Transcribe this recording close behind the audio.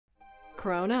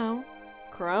Chrono.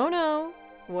 Chrono.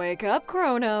 Wake up,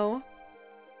 Chrono.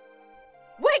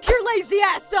 Wake your lazy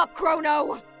ass up,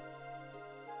 Chrono!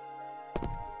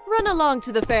 Run along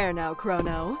to the fair now,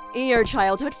 Chrono. Your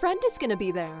childhood friend is gonna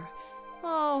be there.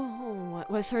 Oh,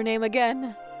 what was her name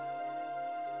again?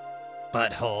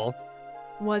 Butthole.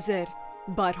 Was it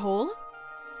Butthole?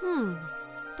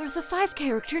 There's a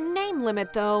 5-character name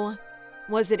limit, though.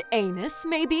 Was it Amos,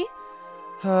 maybe?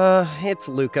 It's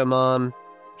Luca, Mom.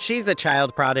 She's a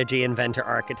child prodigy inventor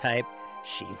archetype.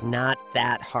 She's not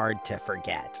that hard to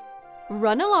forget.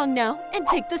 Run along now and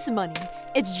take this money.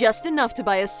 It's just enough to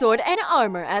buy a sword and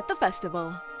armor at the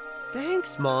festival.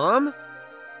 Thanks, Mom.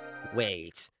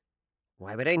 Wait,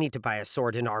 why would I need to buy a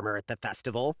sword and armor at the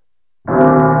festival?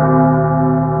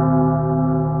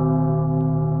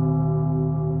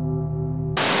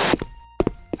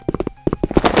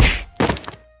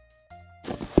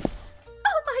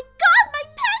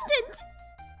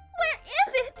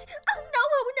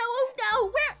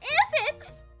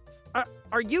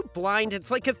 Are you blind? It's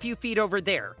like a few feet over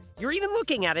there. You're even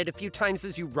looking at it a few times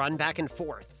as you run back and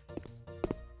forth.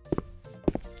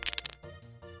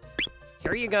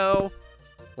 Here you go.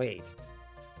 Wait,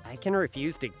 I can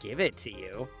refuse to give it to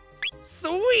you.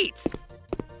 Sweet!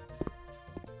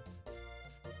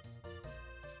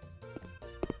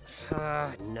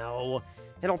 No.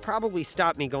 It'll probably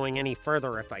stop me going any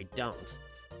further if I don't.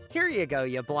 Here you go,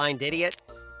 you blind idiot.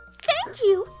 Thank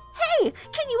you! Hey,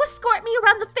 can you escort me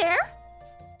around the fair?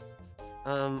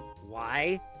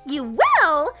 Why? You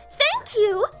will! Thank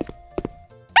you!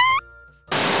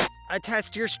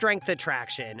 Test your strength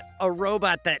attraction, a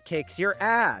robot that kicks your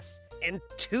ass, and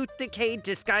tooth decay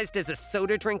disguised as a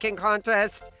soda drinking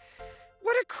contest?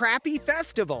 What a crappy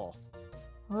festival!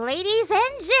 Ladies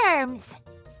and germs,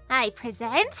 I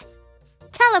present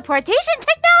teleportation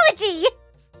technology!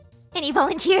 Any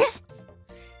volunteers?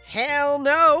 Hell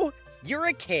no! You're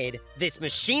a kid, this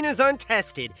machine is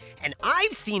untested, and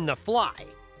I've seen the fly.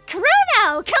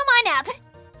 Crono, come on up!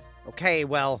 Okay,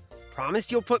 well,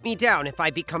 promise you'll put me down if I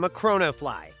become a Chrono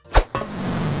fly.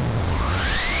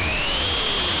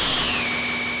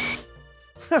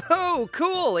 Oh,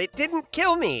 cool, it didn't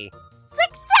kill me.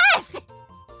 Success!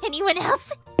 Anyone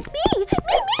else? Me!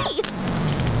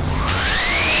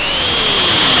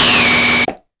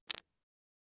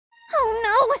 Oh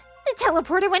no! The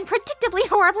teleporter went predictably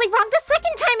horribly wrong the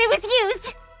second time it was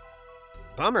used!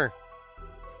 Bummer.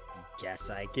 Guess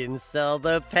I can sell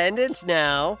the pendant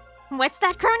now. What's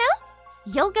that, Crono?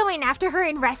 You'll go in after her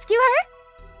and rescue her?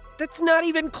 That's not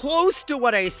even close to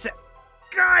what I said.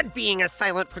 God, being a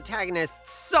silent protagonist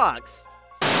sucks.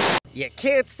 You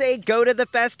can't say go to the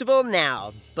festival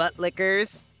now, butt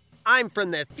lickers. I'm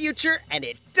from the future and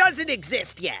it doesn't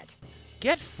exist yet.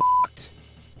 Get f***ed.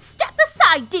 Step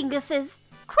aside, dinguses!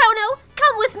 Chrono,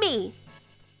 come with me!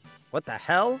 What the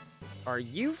hell? Are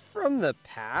you from the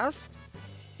past?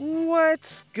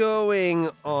 What's going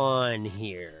on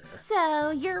here? So,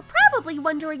 you're probably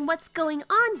wondering what's going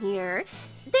on here.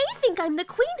 They think I'm the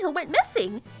queen who went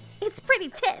missing. It's pretty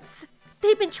tits.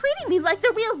 They've been treating me like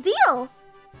the real deal.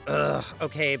 Ugh,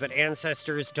 okay, but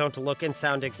ancestors don't look and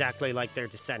sound exactly like their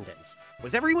descendants.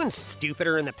 Was everyone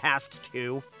stupider in the past,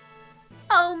 too?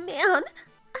 Oh, man.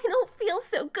 I don't feel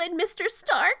so good, Mr.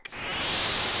 Stark.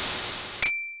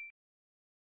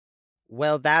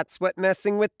 Well, that's what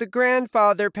messing with the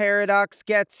grandfather paradox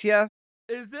gets ya.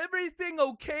 Is everything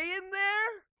okay in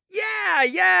there?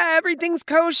 Yeah, everything's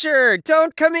kosher.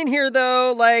 Don't come in here,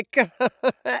 though, like,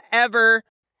 ever.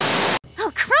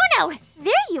 Oh, Crono!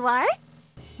 There you are!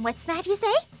 What's that you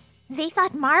say? They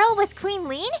thought Marl was Queen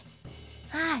Lean?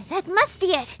 Ah, that must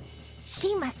be it.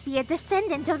 She must be a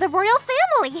descendant of the royal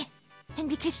family. And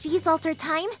because she's altered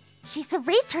time, she's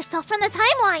erased herself from the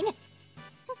timeline.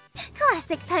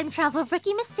 Classic time travel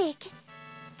rookie mistake.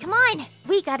 Come on,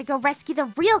 we gotta go rescue the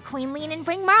real Queen Lean and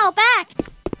bring Marl back.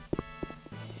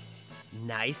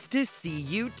 Nice to see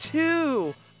you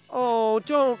too. Oh,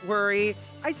 don't worry.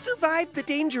 I survived the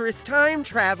dangerous time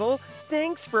travel.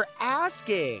 Thanks for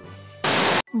asking.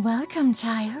 Welcome,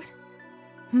 child.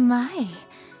 My,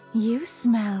 you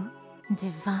smell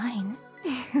divine.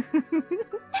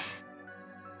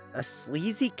 A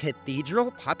sleazy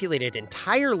cathedral populated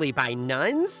entirely by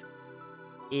nuns?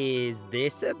 Is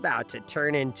this about to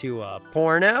turn into a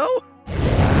porno?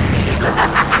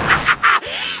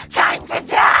 Time to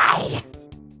die!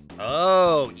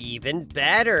 Oh, even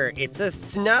better. It's a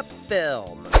snuff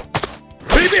film.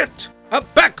 Leave it! A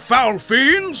backfoul,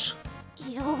 fiends!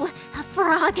 Ew, a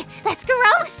frog. That's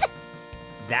gross!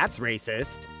 That's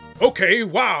racist. Okay,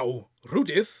 wow.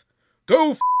 Rudith,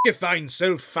 go f***eth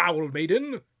thyself, foul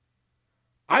maiden.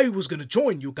 I was gonna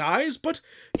join you guys, but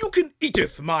you can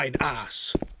eateth mine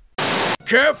ass.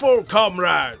 Careful,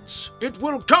 comrades. It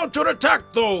will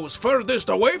counterattack those furthest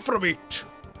away from it.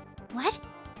 What?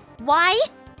 Why?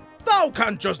 Thou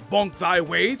can't just bonk thy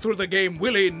way through the game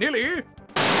willy-nilly.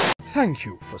 Thank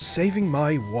you for saving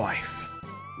my wife.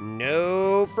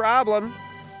 No problem.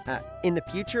 In the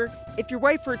future, if your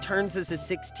wife returns as a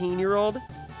 16-year-old,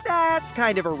 that's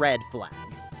kind of a red flag.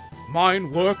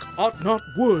 Mine work ought not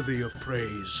worthy of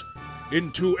praise.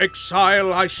 Into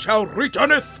exile I shall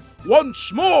returneth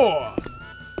once more.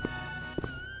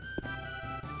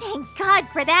 Thank God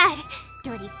for that,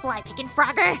 dirty fly-picking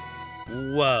frogger.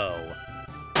 Whoa.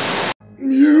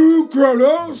 You,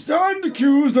 Crono, stand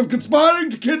accused of conspiring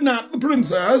to kidnap the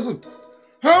princess.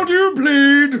 How do you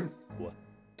plead?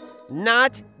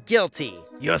 Not guilty.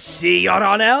 You see, Your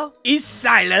Honor, his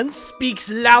silence speaks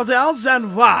louder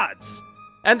than words.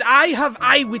 And I have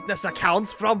eyewitness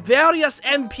accounts from various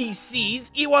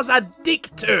NPCs he was a dick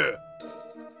to.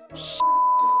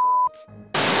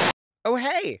 Oh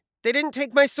hey, they didn't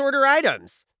take my sword or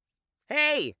items.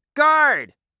 Hey,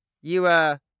 guard! You,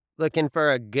 looking for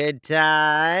a good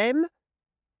time?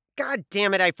 God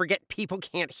damn it, I forget people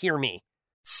can't hear me.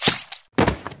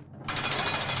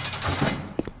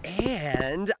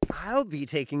 And I'll be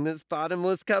taking this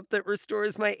bottomless cup that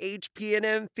restores my HP and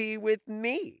MP with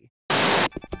me.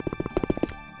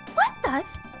 What the? How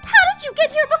did you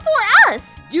get here before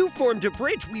us? You formed a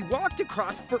bridge we walked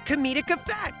across for comedic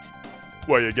effect.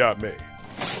 Well, you got me.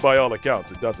 By all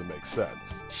accounts, it doesn't make sense.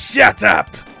 Shut up!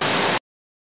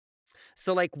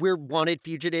 So, like, we're wanted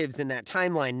fugitives in that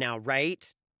timeline now, right?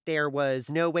 There was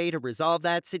no way to resolve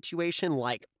that situation,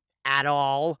 like, at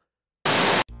all.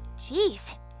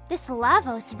 Jeez, this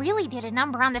Lavos really did a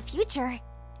number on the future.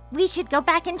 We should go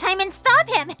back in time and stop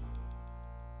him!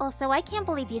 Also, I can't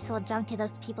believe you sold junk to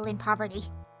those people in poverty.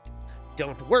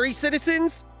 Don't worry,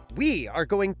 citizens. We are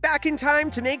going back in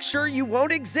time to make sure you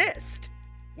won't exist.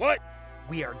 What?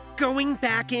 We are going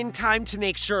back in time to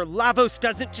make sure Lavos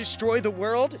doesn't destroy the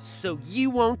world, so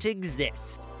you won't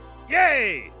exist.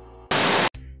 Yay!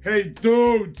 Hey,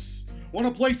 dudes! Wanna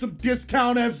play some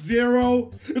Discount F-Zero?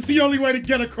 It's the only way to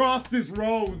get across this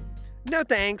road. No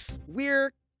thanks.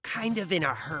 We're kind of in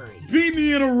a hurry. Beat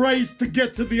me in a race to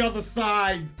get to the other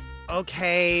side.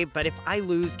 Okay, but if I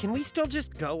lose, can we still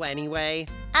just go anyway?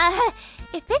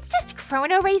 If it's just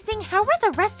Chrono racing, how are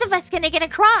the rest of us gonna get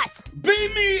across?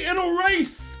 Beat me in a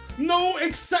race! No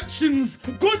exceptions!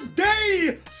 Good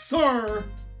day, sir!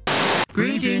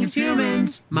 Greetings,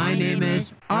 humans! My name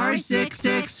is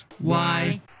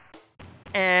R66Y.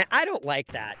 I don't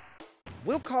like that.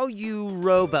 We'll call you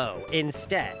Robo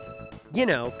instead. You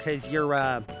know, 'cause you're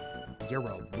a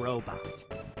robot.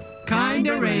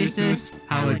 Kinda racist.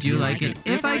 How would you like it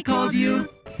if I called you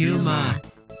Huma?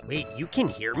 Wait, you can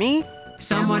hear me?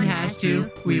 Someone has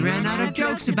to. We ran out of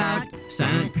jokes about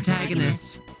silent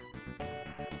protagonists.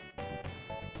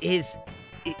 Is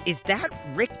that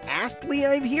Rick Astley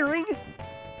I'm hearing?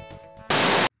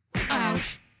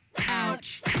 Ouch.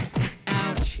 Ouch.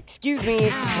 Ouch. Excuse me,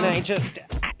 can I just...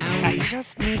 I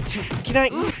just need to...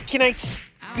 Can I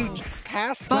scoot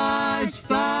past? Buzz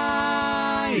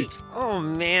fight! Oh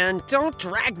man, don't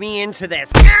drag me into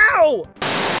this. Ow!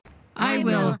 I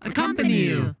will accompany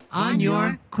you on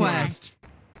your quest.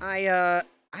 I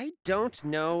don't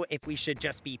know if we should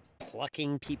just be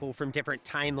plucking people from different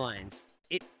timelines.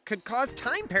 It could cause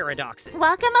time paradoxes.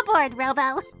 Welcome aboard,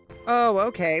 Robo. Oh,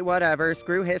 okay, whatever.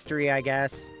 Screw history, I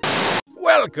guess.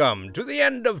 Welcome to the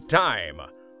end of time.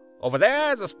 Over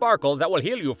there is a sparkle that will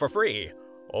heal you for free.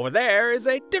 Over there is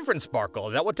a different sparkle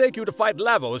that will take you to fight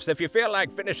Lavos if you feel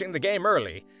like finishing the game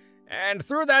early. And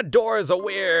through that door is a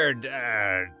weird,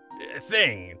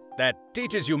 thing that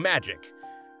teaches you magic.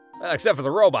 Except for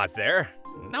the robot there.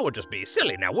 That would just be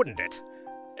silly now, wouldn't it?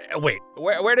 Wait,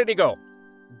 where did he go?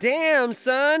 Damn,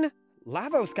 son!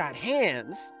 Lavos got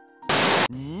hands.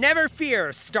 Never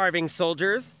fear, starving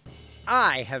soldiers.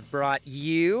 I have brought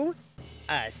you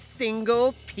a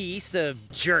single piece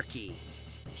of jerky.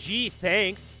 Gee,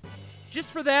 thanks.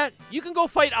 Just for that, you can go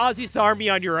fight Ozzy's army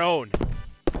on your own.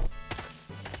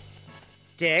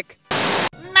 Dick.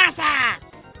 Massa!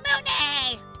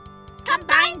 Mooney!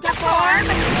 Combine to form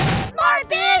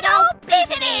morbid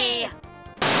obesity!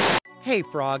 Hey,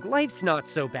 Frog, life's not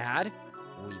so bad.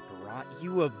 We brought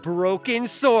you a broken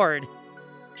sword.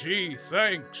 Gee,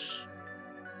 thanks.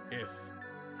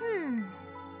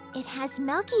 It has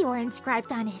Melchior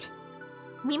inscribed on it.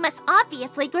 We must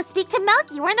obviously go speak to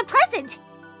Melchior in the present.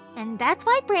 And that's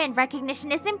why brand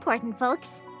recognition is important,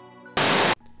 folks.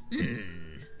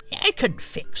 I could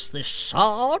fix this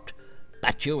sword,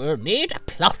 but you will need a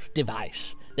plot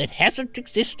device that hasn't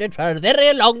existed for a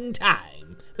very long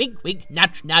time. Wink, wink,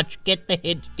 nudge, nudge. Get the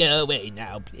hint. Go away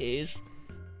now, please.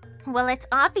 Well, it's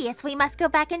obvious we must go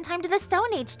back in time to the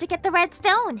Stone Age to get the red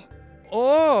stone.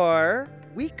 Or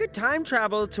we could time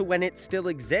travel to when it still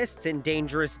exists and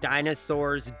dangerous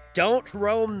dinosaurs don't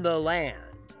roam the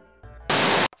land.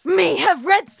 Me have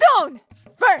red stone!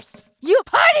 First, you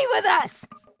party with us!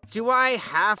 Do I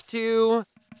have to?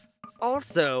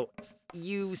 Also,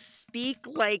 you speak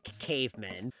like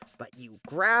cavemen, but you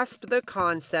grasp the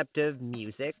concept of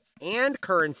music and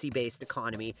currency-based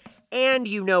economy, and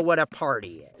you know what a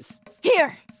party is.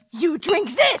 Here, you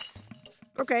drink this!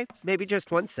 Okay, maybe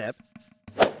just one sip.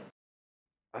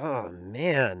 Oh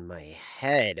man, my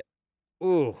head.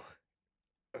 Ooh.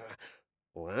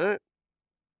 What?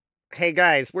 Hey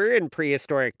guys, we're in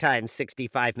prehistoric times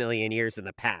 65 million years in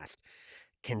the past.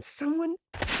 Can someone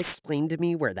explain to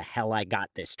me where the hell I got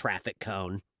this traffic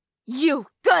cone? You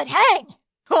good hang!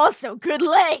 Also good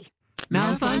lay!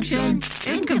 Malfunction.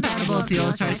 Incompatible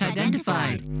fuel source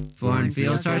identified. Foreign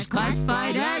fuel source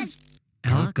classified as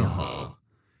alcohol.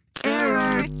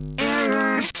 Error!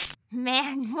 Error!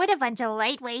 Man, what a bunch of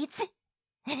lightweights.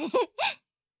 Someone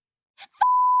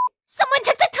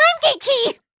took the time gate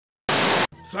key!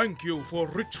 Thank you for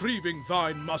retrieving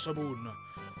thine, Masamune.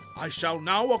 I shall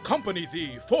now accompany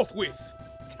thee forthwith.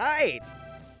 Tight!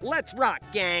 Let's rock,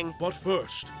 gang! But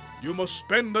first, you must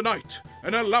spend the night,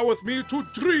 and alloweth me to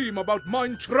dream about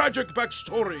mine tragic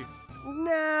backstory.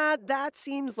 Nah, that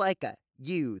seems like a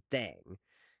you thing.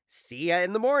 See ya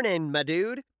in the morning, my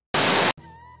dude.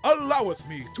 Alloweth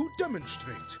me to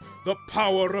demonstrate the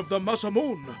power of the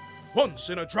Masamune, once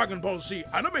in a Dragon Ball Z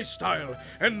anime style,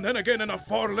 and then again in a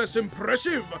far less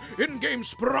impressive in-game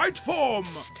sprite form.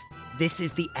 Psst. This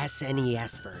is the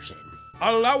SNES version.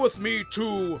 Alloweth me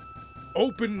to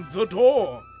open the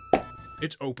door.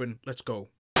 It's open, let's go.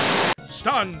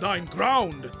 Stand thine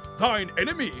ground. Thine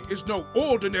enemy is no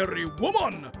ordinary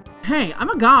woman. Hey, I'm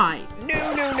a guy.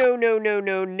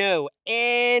 No.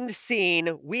 End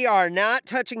scene. We are not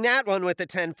touching that one with a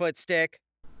 10-foot stick.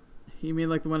 You mean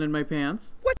like the one in my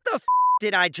pants? What the f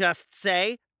did I just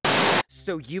say?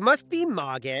 So you must be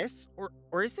Magus, or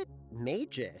is it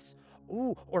Magus?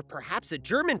 Ooh, or perhaps a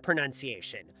German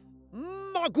pronunciation.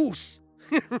 Magus.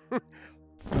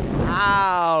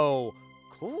 Wow.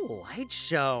 Cool light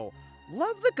show.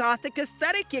 Love the gothic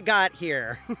aesthetic you got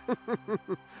here.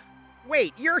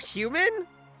 Wait, you're human?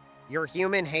 Your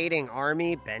human-hating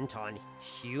army bent on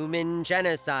human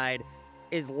genocide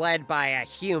is led by a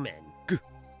human.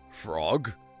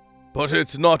 Frog? But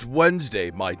it's not Wednesday,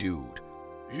 my dude.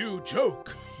 You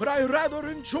joke, but I rather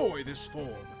enjoy this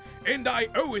form, and I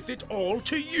oweth it all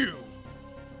to you.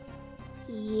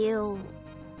 You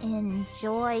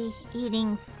enjoy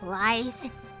eating flies?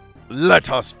 Let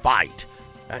us fight!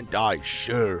 And I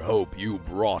sure hope you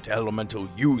brought elemental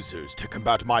users to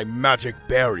combat my magic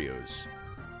barriers.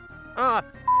 Ah,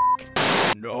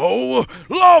 No!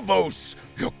 Lavos!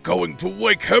 You're going to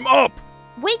wake him up!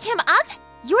 Wake him up?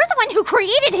 You're the one who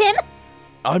created him!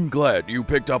 I'm glad you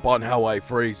picked up on how I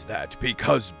phrased that,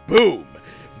 because boom!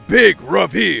 Big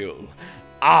reveal!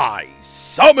 I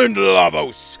summoned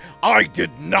Lavos! I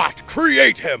did not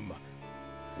create him!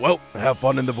 Well, have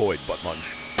fun in the void, butt munch.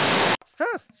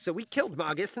 Huh, so we killed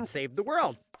Magus and saved the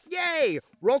world. Yay!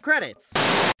 Roll credits.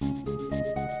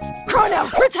 Chrono,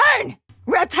 return!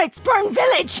 Reptite Sperm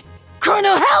Village!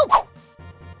 Chrono, help!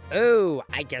 Oh,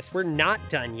 I guess we're not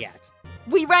done yet.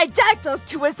 We ride dactyls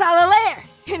to Asala Lair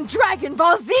in Dragon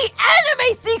Ball Z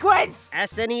anime sequence!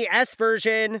 SNES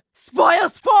version. Spoil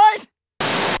sport!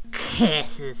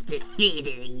 Curse is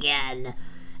defeated again.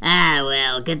 Ah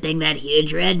well, good thing that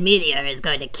huge red meteor is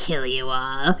going to kill you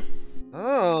all.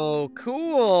 Oh,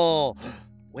 cool.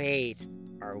 Wait,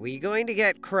 are we going to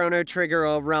get Chrono Trigger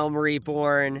a Realm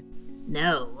Reborn?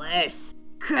 No, worse.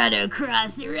 Chrono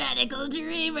Cross Radical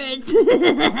Dreamers.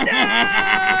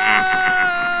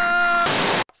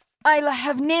 Isla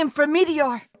have name for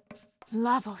meteor.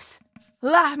 Lavos.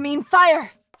 La mean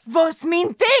fire. Vos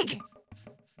mean big.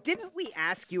 Didn't we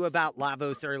ask you about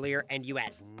Lavos earlier and you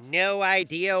had no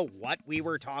idea what we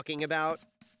were talking about?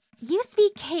 You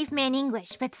speak caveman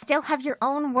English, but still have your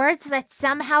own words that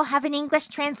somehow have an English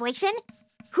translation?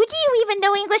 Who do you even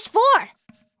know English for?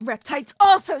 Reptites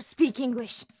also speak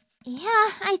English. Yeah,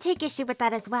 I take issue with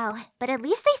that as well, but at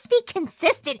least they speak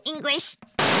consistent English.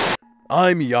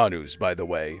 I'm Janus, by the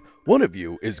way. One of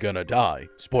you is gonna die.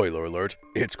 Spoiler alert,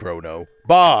 it's Crono.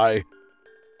 Bye!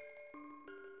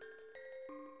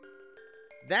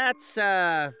 That's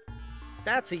a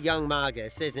young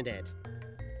Magus, isn't it?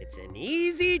 It's an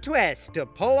easy twist to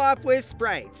pull off with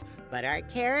sprites, but our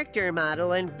character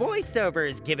model and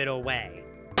voiceovers give it away.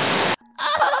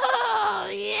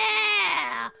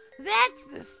 That's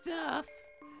the stuff.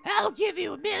 I'll give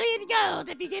you 1,000,000 gold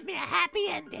if you give me a happy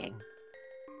ending.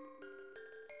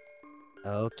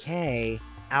 Okay,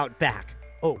 out back.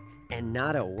 Oh, and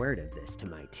not a word of this to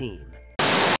my team.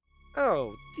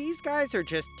 Oh, these guys are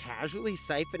just casually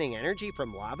siphoning energy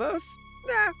from Lavos?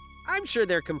 Nah, I'm sure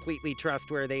they're completely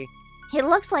trustworthy. It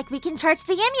looks like we can charge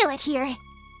the amulet here.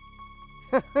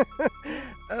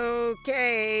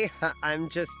 Okay, I'm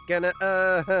just gonna,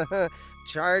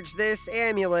 charge this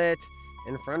amulet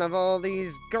in front of all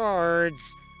these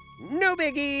guards. No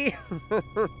biggie!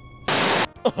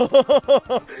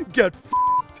 Get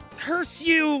f***ed! Curse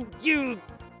you, you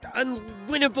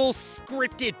unwinnable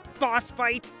scripted boss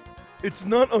fight! It's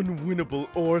not unwinnable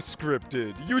or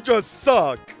scripted. You just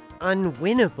suck.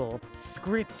 Unwinnable,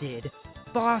 scripted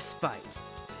boss fight.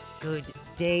 Good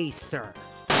day, sir.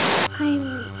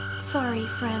 I'm sorry,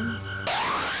 friends.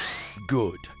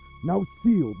 Good. Now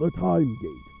seal the time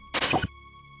gate.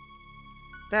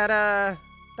 That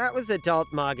was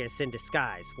Adult Magus in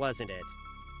disguise, wasn't it?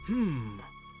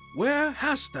 Where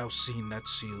hast thou seen that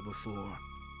seal before?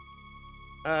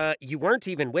 You weren't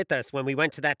even with us when we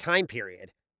went to that time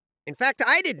period. In fact,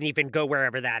 I didn't even go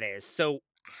wherever that is, so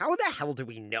how the hell do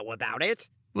we know about it?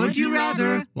 Would you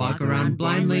rather walk around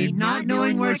blindly, not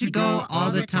knowing where to go all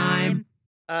the time?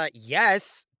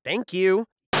 Yes, thank you.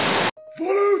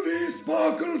 Follow these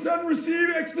sparkles and receive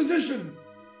exposition.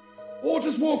 Or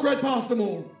just walk right past them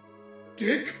all.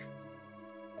 Dick.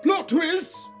 Plot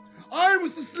twist! I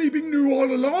was the sleeping gnu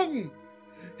all along.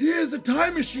 Here's a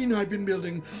time machine I've been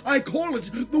building. I call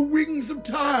it the Wings of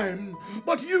Time,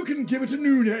 but you can give it a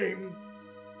new name.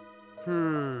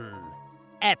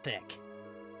 Epic.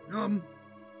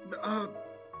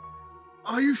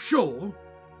 Are you sure?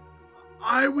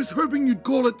 I was hoping you'd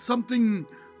call it something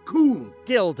cool.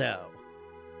 Dildo.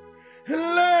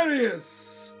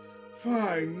 Hilarious!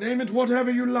 Fine, name it whatever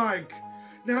you like.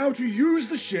 Now to use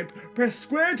the ship, press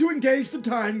square to engage the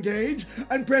time gauge,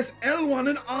 and press L1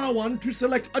 and R1 to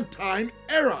select a time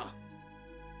error.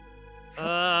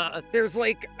 There's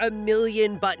like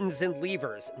 1,000,000 buttons and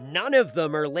levers. None of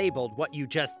them are labeled what you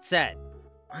just said.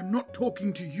 I'm not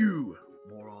talking to you,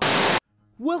 moron.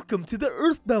 Welcome to the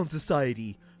Earthbound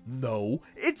Society. No,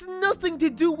 it's nothing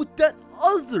to do with that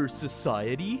other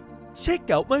society. Check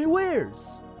out my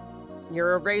wares.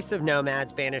 You're a race of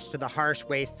nomads banished to the harsh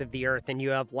wastes of the earth, and you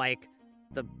have, like,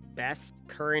 the best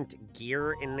current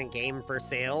gear in the game for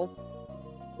sale?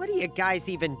 What do you guys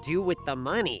even do with the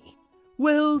money?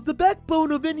 Well, the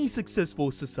backbone of any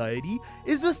successful society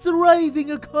is a thriving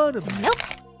economy. Nope.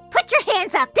 Put your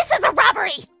hands up. This is a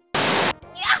robbery.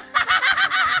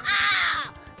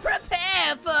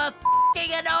 Prepare for a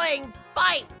f***ing annoying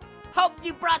fight. Hope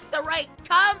you brought the right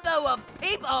combo of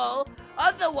people.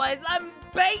 Otherwise, I'm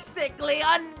basically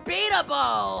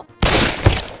unbeatable.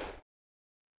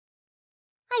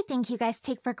 I think you guys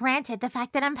take for granted the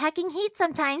fact that I'm packing heat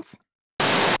sometimes.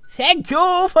 Thank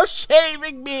you for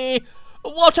saving me.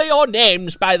 What are your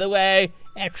names, by the way?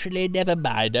 Actually, never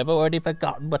mind. I've already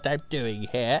forgotten what I'm doing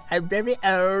here. I'm very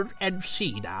old and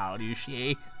senile, you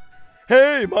see.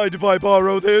 Hey, mind if I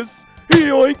borrow this?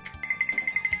 Yoink!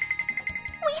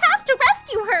 We have to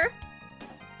rescue her!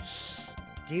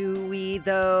 Do we,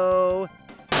 though?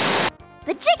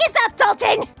 The jig is up,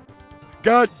 Dalton!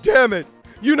 God damn it!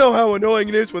 You know how annoying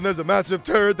it is when there's a massive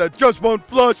turd that just won't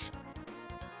flush?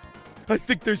 I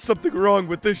think there's something wrong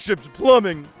with this ship's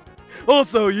plumbing.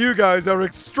 Also, you guys are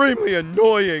extremely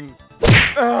annoying.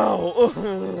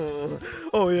 Ow!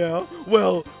 Oh yeah?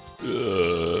 Well...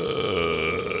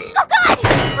 Oh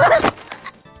God!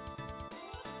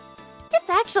 It's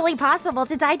actually possible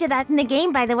to die to that in the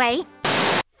game, by the way.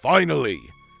 Finally!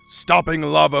 Stopping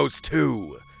Lavos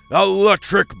 2!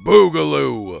 Electric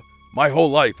Boogaloo! My whole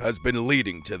life has been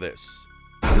leading to this.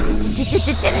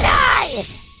 Denied!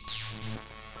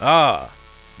 Ah,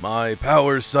 my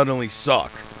powers suddenly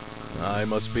suck. I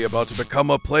must be about to become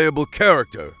a playable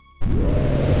character.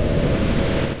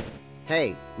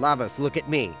 Hey, Lavos, look at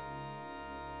me.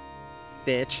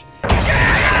 Bitch.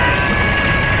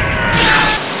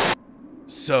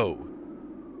 So,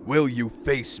 will you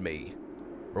face me,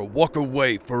 or walk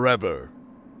away forever?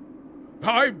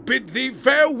 I bid thee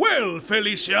farewell,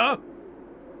 Felicia!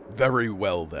 Very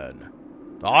well then.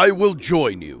 I will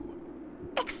join you.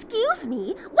 Excuse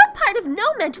me? What part of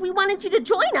Nomadge wanted you to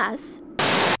join us?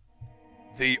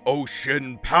 The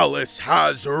Ocean Palace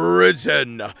has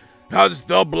risen as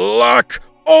the Black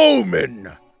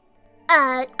Omen!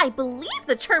 I believe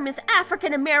the term is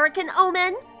African-American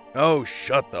omen. Oh,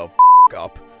 shut the f***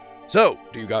 up. So,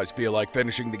 do you guys feel like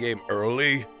finishing the game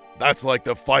early? That's like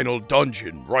the final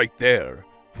dungeon right there.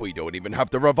 We don't even have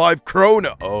to revive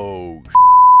Chrono. Oh,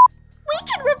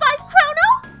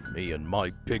 me and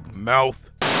my big mouth.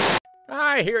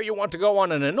 I hear you want to go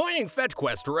on an annoying fetch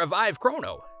quest to revive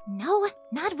Chrono. No,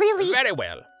 not really. Very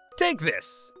well. Take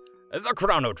this. The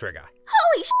Chrono trigger.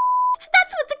 Holy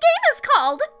that's what the game is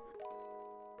called!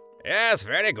 Yes,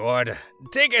 very good.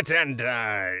 Take it and,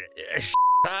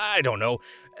 I don't know.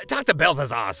 Talk to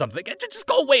Balthazar or something. Just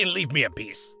go away and leave me in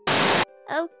peace.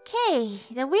 Okay,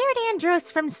 the weird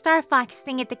Andros from Star Fox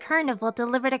thing at the carnival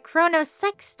delivered a Chrono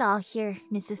sex doll here,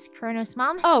 Mrs. Chrono's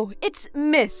mom. Oh, it's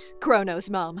Miss Chrono's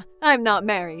mom. I'm not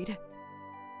married.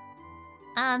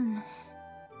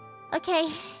 Okay.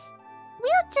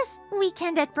 We'll just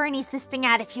weekend at Bernie's this thing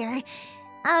out of here.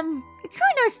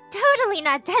 Chrono's totally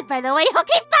not dead, by the way.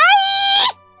 Okay, bye!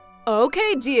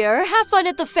 Okay, dear. Have fun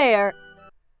at the fair.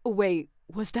 Wait,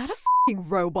 was that a f***ing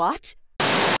robot?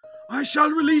 I shall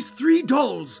release 3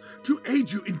 dolls to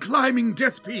aid you in climbing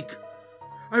Death Peak.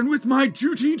 And with my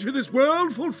duty to this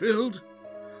world fulfilled,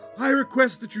 I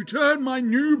request that you turn my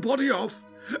new body off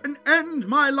and end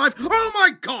my life. Oh my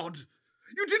god!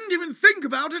 You didn't even think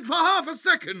about it for half a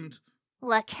second!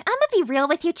 Look, I'm gonna be real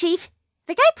with you, Chief.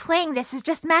 The guy playing this is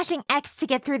just mashing X to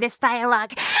get through this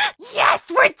dialogue. Yes,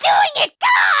 we're doing it!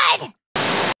 God!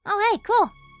 Oh, hey,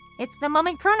 cool. It's the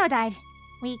moment Chrono died.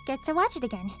 We get to watch it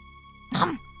again.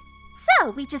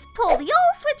 So, we just pull the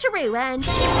old switcheroo and...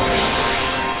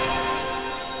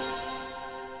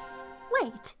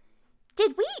 Wait,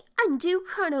 did we undo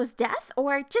Chrono's death,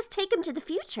 or just take him to the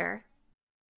future?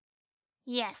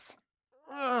 Yes.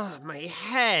 Ugh, my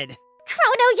head.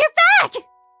 Chrono, you're back!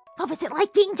 What was it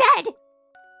like being dead?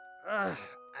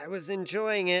 I was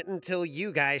enjoying it until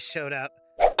you guys showed up.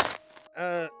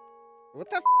 What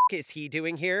the f*** is he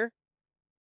doing here?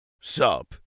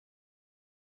 Sup?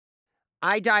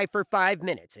 I die for 5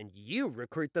 minutes, and you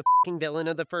recruit the f***ing villain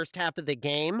of the first half of the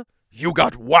game? You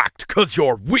got whacked 'cause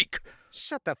you're weak!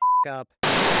 Shut the f*** up.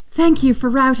 Thank you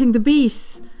for routing the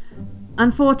beasts.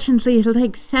 Unfortunately, it'll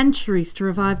take centuries to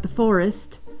revive the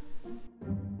forest.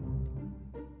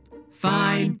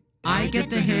 Fine, I get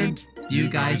the hint. You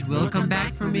guys will come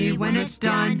back for me when it's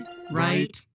done,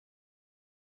 right?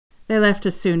 They left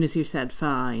as soon as you said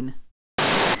fine.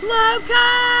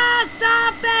 Luca!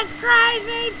 Stop this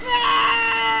crazy thing!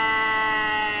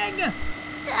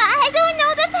 I don't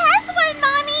know the password,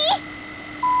 Mommy!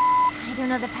 I don't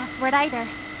know the password either.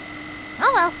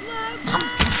 Oh well.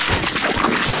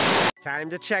 Time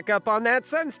to check up on that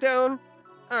sunstone.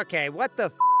 Okay, what the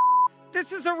f***?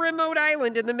 This is a remote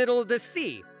island in the middle of the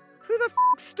sea. Who the f***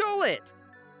 stole it?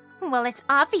 Well, it's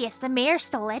obvious the mayor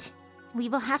stole it. We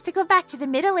will have to go back to the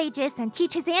Middle Ages and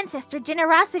teach his ancestor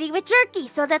generosity with jerky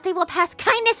so that they will pass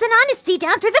kindness and honesty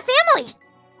down through the family.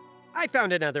 I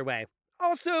found another way.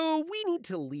 Also, we need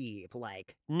to leave,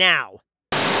 like, now.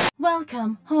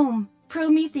 Welcome home,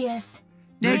 Prometheus.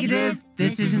 Negative,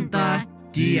 this isn't the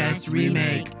DS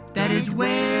remake. That is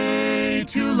way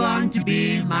too long to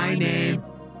be my name.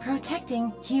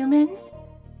 Protecting humans?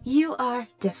 You are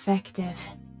defective.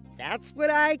 That's what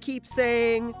I keep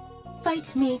saying.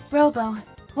 Fight me, Robo.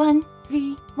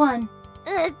 1v1.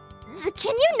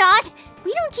 Can you not?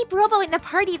 We don't keep Robo in the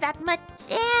party that much,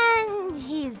 and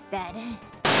he's dead.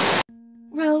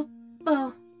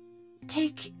 Robo,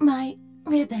 take my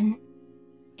ribbon.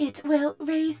 It will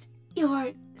raise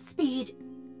your speed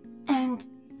and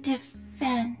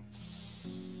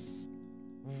defense.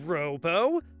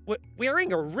 Robo?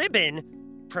 Wearing a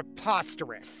ribbon?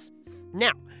 Preposterous.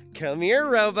 Now, come here,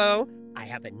 Robo. I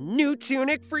have a new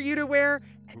tunic for you to wear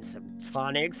and some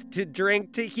tonics to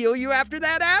drink to heal you after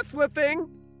that ass whipping.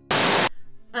 I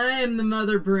am the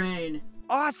Mother Brain.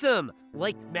 Awesome!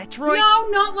 Like Metroid? No,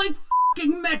 not like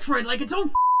f***ing Metroid, like its own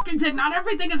f***ing thing. Not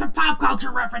everything is a pop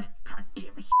culture reference. God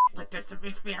damn it, like this, it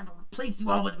makes me have to replace you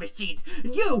all with machines.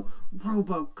 And you,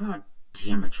 Robo, god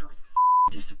damn it, you're a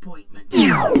f***ing disappointment.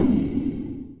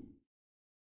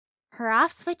 Her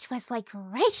off switch was like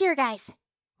right here, guys.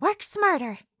 Work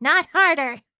smarter, not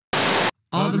harder.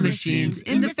 All the machines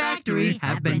in the factory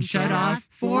have been shut off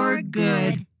for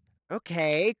good.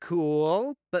 Okay,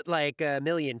 cool. But like 1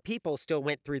 million people still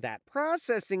went through that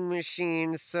processing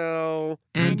machine, so...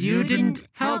 And you didn't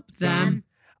help them.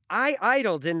 I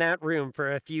idled in that room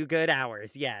for a few good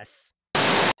hours, yes.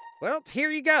 Well,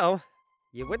 here you go.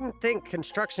 You wouldn't think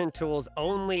construction tools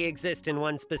only exist in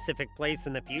one specific place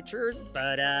in the future,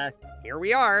 but here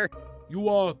we are.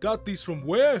 You got these from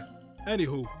where?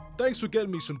 Anywho, thanks for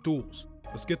getting me some tools.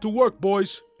 Let's get to work,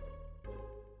 boys.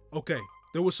 Okay,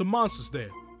 there were some monsters there,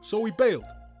 so we bailed.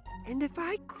 And if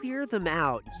I clear them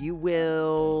out, you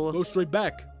will... Go straight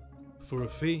back. For a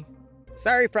fee.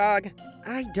 Sorry, Frog.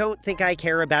 I don't think I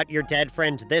care about your dead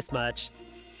friend this much.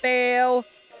 Fail.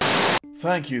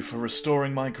 Thank you for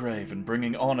restoring my grave and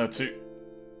bringing honor to...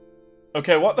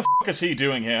 Okay, what the f*** is he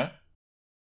doing here?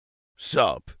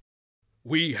 Sup?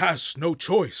 We has no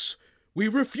choice. We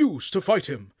refuse to fight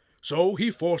him, so he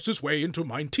forced his way into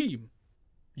my team.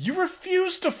 You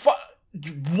refuse to fight...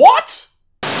 What?!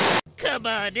 Come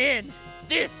on in.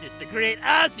 This is the great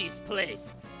Ozzy's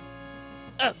place.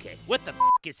 Okay, what the f***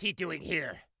 is he doing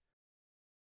here?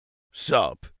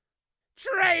 Sup?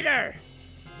 Traitor!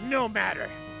 No matter.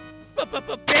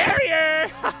 Barrier!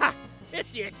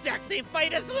 It's the exact same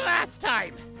fight as last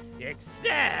time.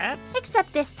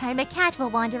 Except this time a cat will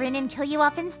wander in and kill you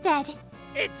off instead.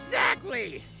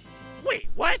 Exactly! Wait,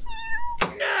 what?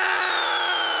 No!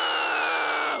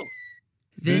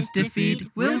 This defeat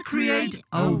will create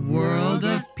a world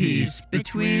of peace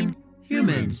between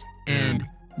humans and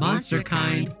monster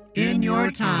kind in your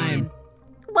time.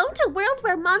 Won't a world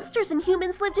where monsters and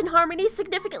humans lived in harmony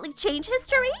significantly change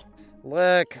history?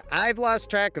 Look, I've lost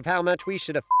track of how much we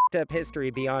should have f***ed up history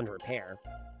beyond repair.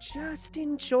 Just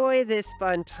enjoy this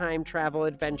fun time travel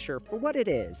adventure for what it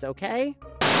is, okay?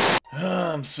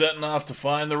 I'm setting off to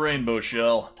find the rainbow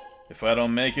shell. If I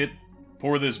don't make it,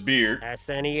 pour this beer.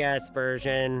 SNES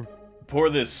version. Pour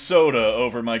this soda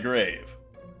over my grave.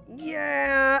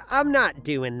 Yeah, I'm not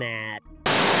doing that.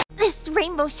 This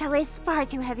rainbow shell is far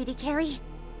too heavy to carry.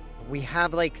 We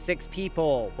have like 6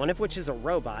 people, one of which is a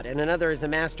robot and another is a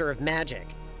master of magic.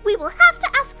 We will have to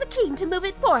ask the king to move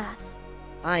it for us.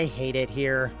 I hate it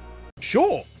here.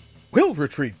 Sure. We'll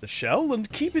retrieve the shell and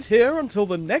keep it here until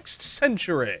the next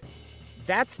century.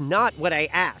 That's not what I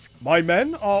asked. My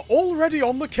men are already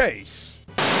on the case.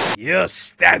 You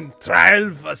stand trial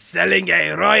for selling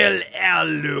a royal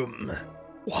heirloom.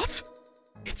 What?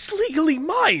 It's legally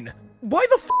mine! Why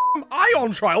the f*** am I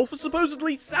on trial for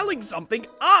supposedly selling something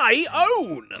I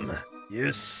own?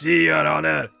 You see, Your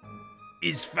Honor,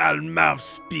 his foul mouth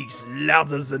speaks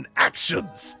louder than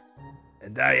actions.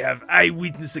 And I have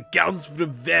eyewitness accounts from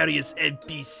various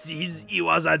NPCs he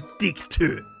was a dick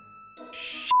to.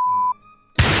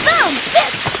 Boom,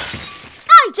 bitch!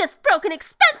 I just broke an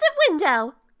expensive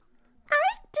window!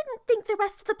 I didn't think the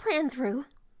rest of the plan through.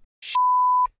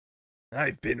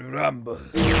 I've been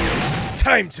rumbled.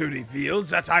 Time to reveal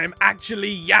that I am actually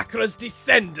Yakra's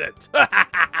descendant.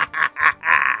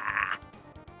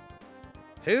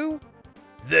 Who?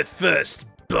 The first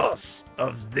boss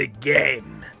of the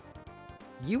game.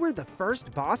 You were the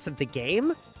first boss of the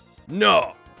game?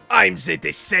 No, I'm the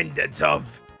descendant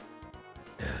of...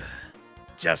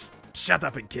 Just shut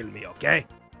up and kill me, okay?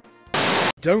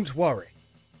 Don't worry.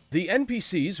 The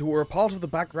NPCs who were a part of the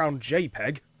background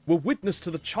JPEG were witness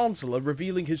to the Chancellor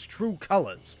revealing his true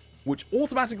colors, which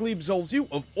automatically absolves you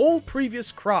of all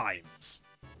previous crimes.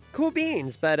 Cool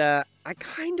beans, but I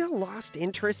kinda lost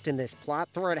interest in this plot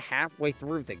thread halfway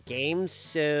through the game,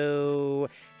 so...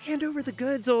 hand over the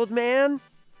goods, old man.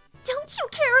 Don't you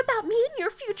care about me and your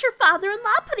future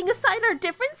father-in-law putting aside our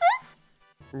differences?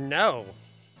 No.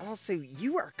 Also,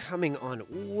 you are coming on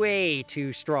way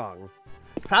too strong.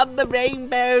 From the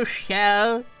rainbow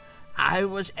shell, I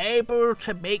was able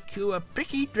to make you a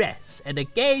pretty dress and a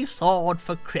gay sword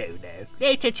for Crono.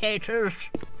 Later, taters.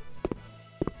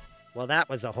 Well, that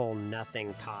was a whole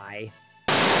nothing pie.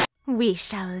 We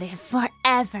shall live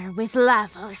forever with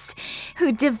Lavos,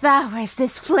 who devours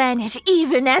this planet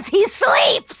even as he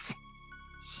sleeps!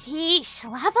 Sheesh,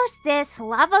 Lavos this,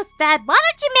 Lavos that, why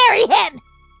don't you marry him?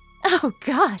 Oh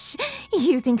gosh,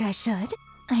 you think I should?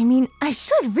 I mean, I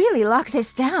should really lock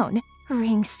this down.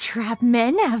 Rings trap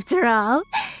men, after all.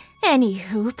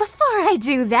 Anywho, before I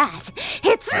do that,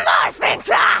 it's morphin'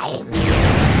 time!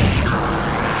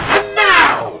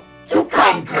 Now! To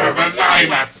conquer the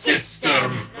Limat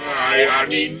system, I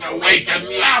mean awaken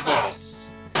Lavos!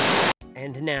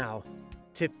 And now,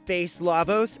 to face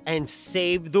Lavos and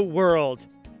save the world.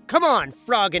 Come on,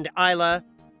 Frog and Isla.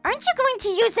 Aren't you going to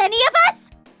use any of us?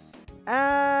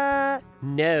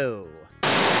 No.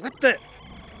 What the?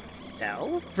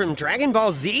 Cell from Dragon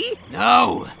Ball Z?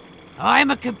 No!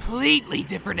 I'm a completely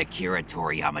different Akira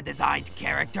Toriyama-designed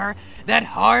character that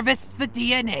harvests the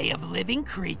DNA of living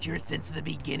creatures since the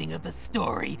beginning of the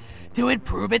story to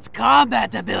improve its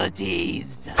combat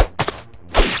abilities!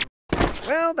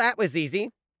 Well, that was easy.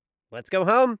 Let's go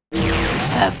home.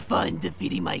 Have fun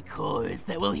defeating my cores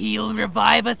that will heal and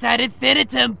revive us ad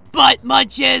infinitum, butt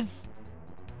munches!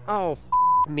 Oh,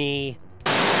 me.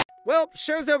 Well,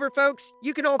 show's over, folks.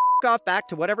 You can all off back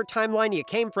to whatever timeline you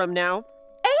came from now.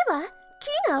 Ayla,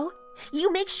 Kino,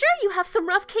 you make sure you have some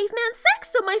rough caveman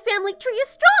sex so my family tree is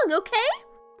strong, okay?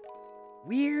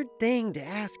 Weird thing to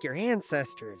ask your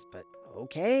ancestors, but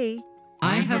okay.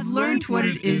 I have learned what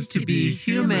it is to be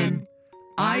human.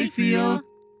 I feel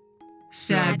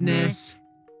sadness.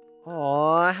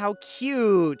 Aw, how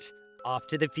cute. Off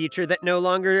to the future that no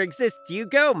longer exists you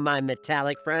go, my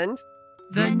metallic friend.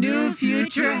 The new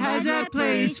future has a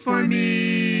place for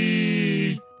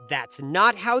me. That's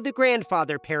not how the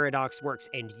grandfather paradox works,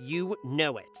 and you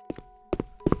know it.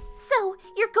 So,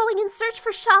 you're going in search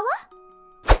for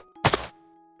Shala?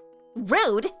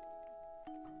 Rude.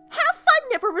 Have fun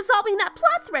never resolving that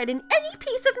plot thread in any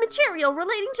piece of material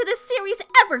relating to this series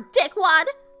ever, dickwad!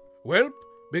 Well,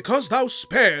 because thou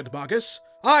spared, Magus,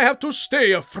 I have to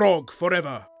stay a frog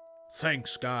forever.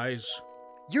 Thanks, guys.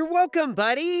 You're welcome,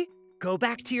 buddy. Go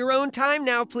back to your own time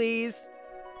now, please.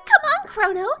 Come on,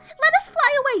 Chrono. Let us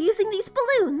fly away using these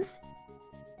balloons.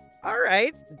 All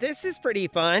right, this is pretty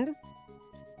fun.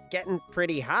 Getting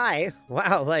pretty high.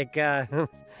 Wow, like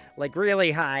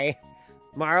really high.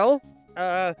 Marl?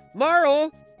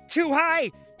 Marl? Too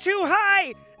high! Too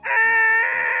high!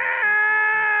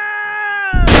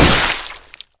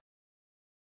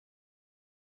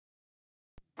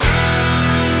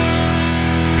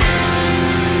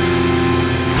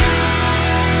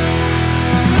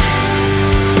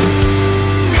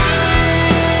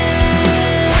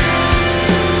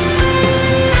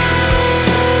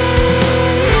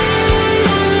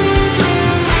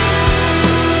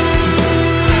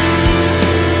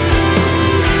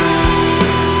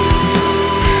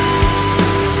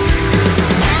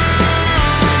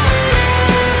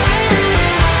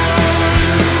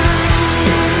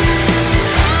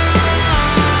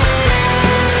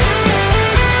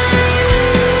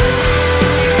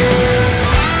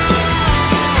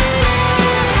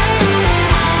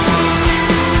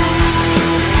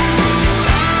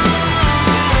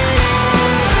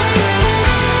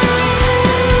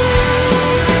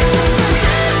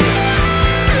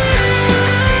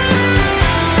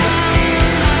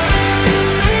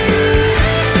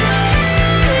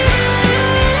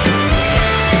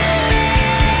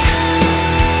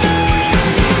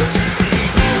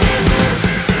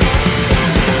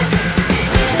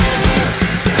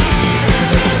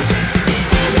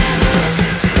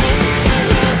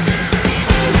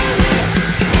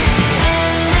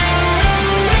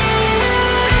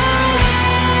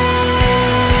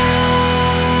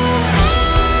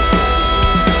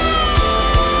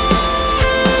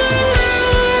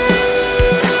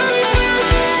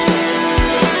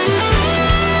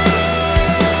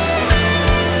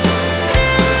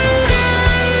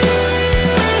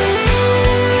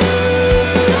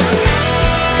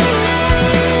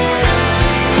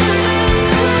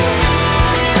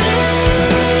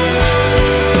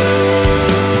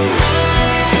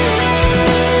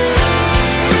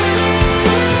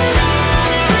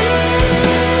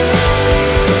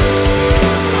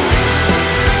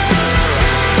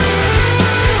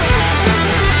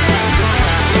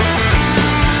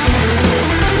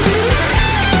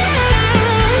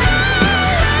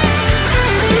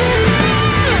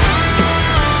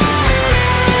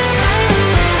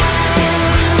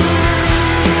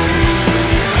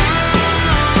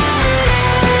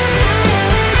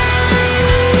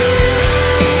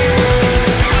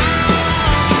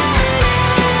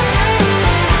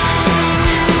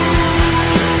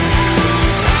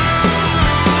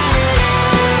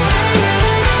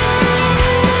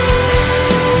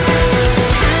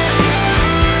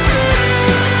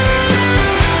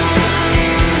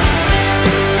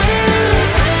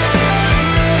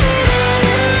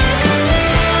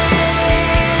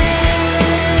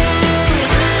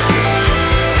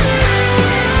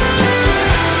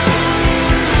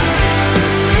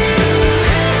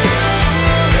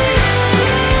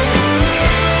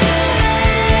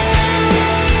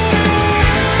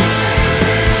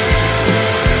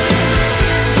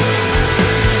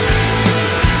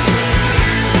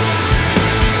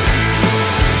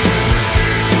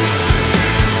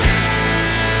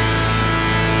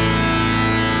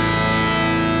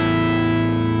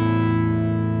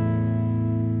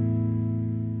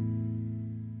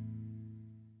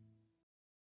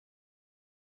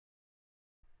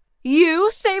 You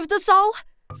saved us all?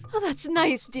 Oh, that's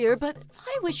nice, dear, but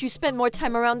I wish you spent more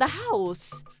time around the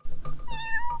house.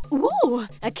 Ooh,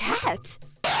 a cat.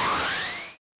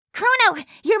 Crono,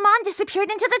 your mom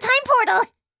disappeared into the time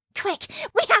portal. Quick,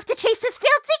 we have to chase this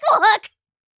failed sequel hook.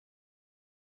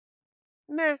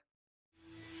 Meh.